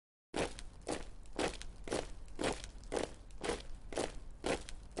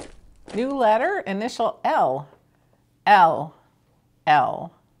New letter, initial L. L,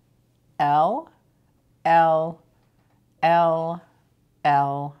 L, L, L, L,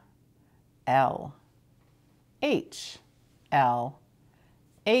 L, L. H, L,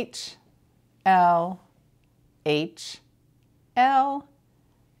 H, L, H, L,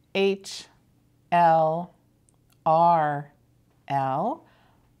 H, L, R, L,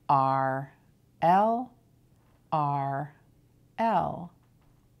 R, L, R, L.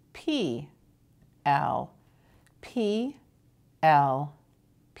 P, L, P, L,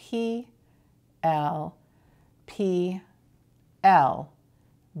 P, L, P, L.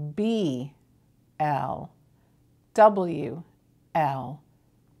 B, L, W, L,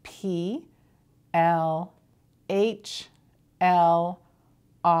 P, L, H, L,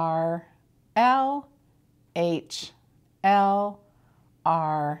 R, L, H, L,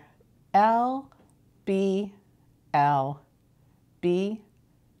 R, L, B, L, B,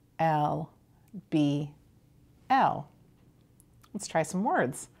 L, B, L. Let's try some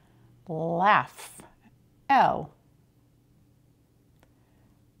words. Laugh, L,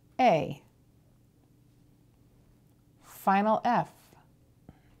 A, final F,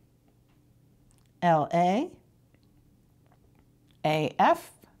 LA,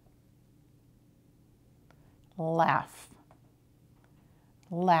 AF, laugh,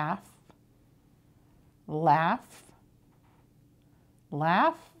 laugh, laugh,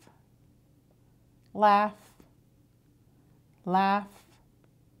 laugh, laugh, laugh,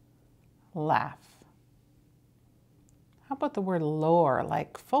 laugh. How about the word lore,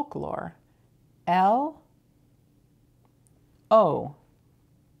 like folklore? L, O,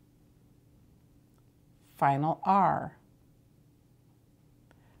 final R.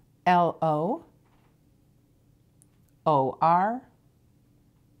 L-O, O-R,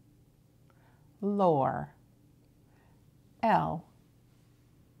 lore. L,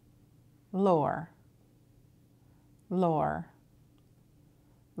 lore, lore,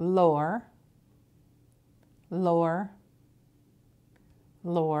 lore, lore,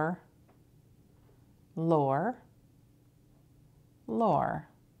 lore, lore, lore.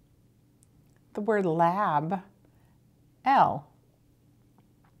 The word lab, L,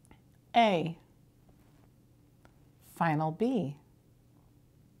 A, final B,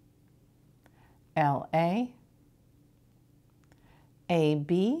 L-A,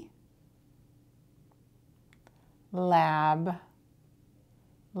 A-B, lab,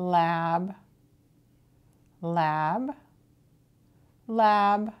 lab, lab,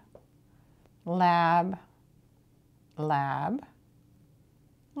 lab, lab, lab,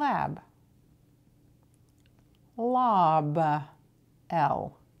 lab. Lob,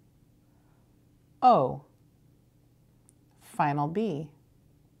 L, O, final B,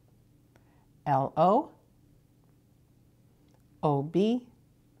 L-O, O-B,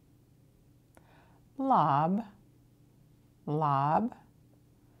 lob, lob,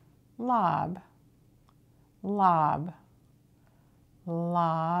 lob, lob,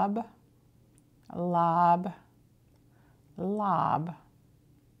 lob, lob, lob.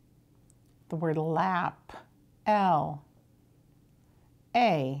 The word lap, L,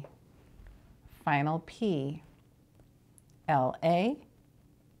 A, final P, L-A,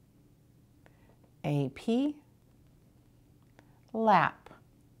 A-P, lap,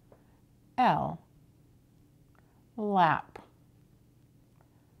 L, lap,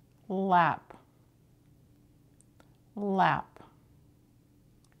 lap, lap,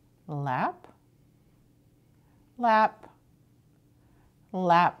 lap, lap,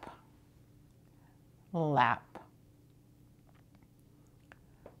 lap, lap.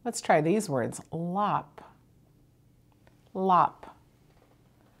 Let's try these words. Lop, lop,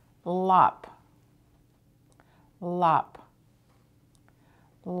 lop, lop,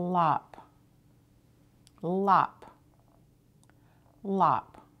 lop, lop,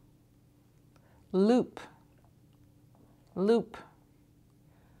 lop. Loop, loop,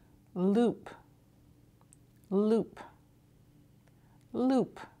 loop, loop,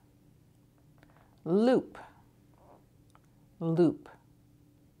 loop, loop, loop.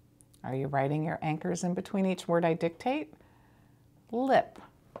 Are you writing your anchors in between each word I dictate? Lip,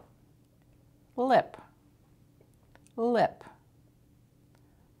 lip, lip,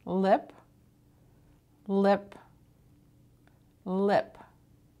 lip, lip, lip,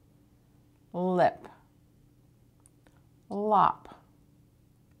 lip, lop,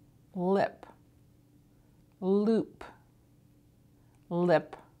 lip, loop,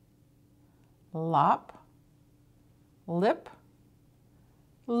 lip, lop, lip,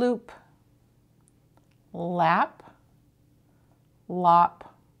 loop, lap,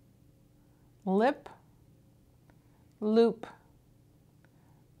 lop, lip, loop,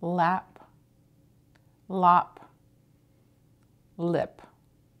 lap, lop, lip.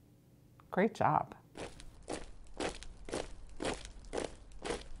 Great job.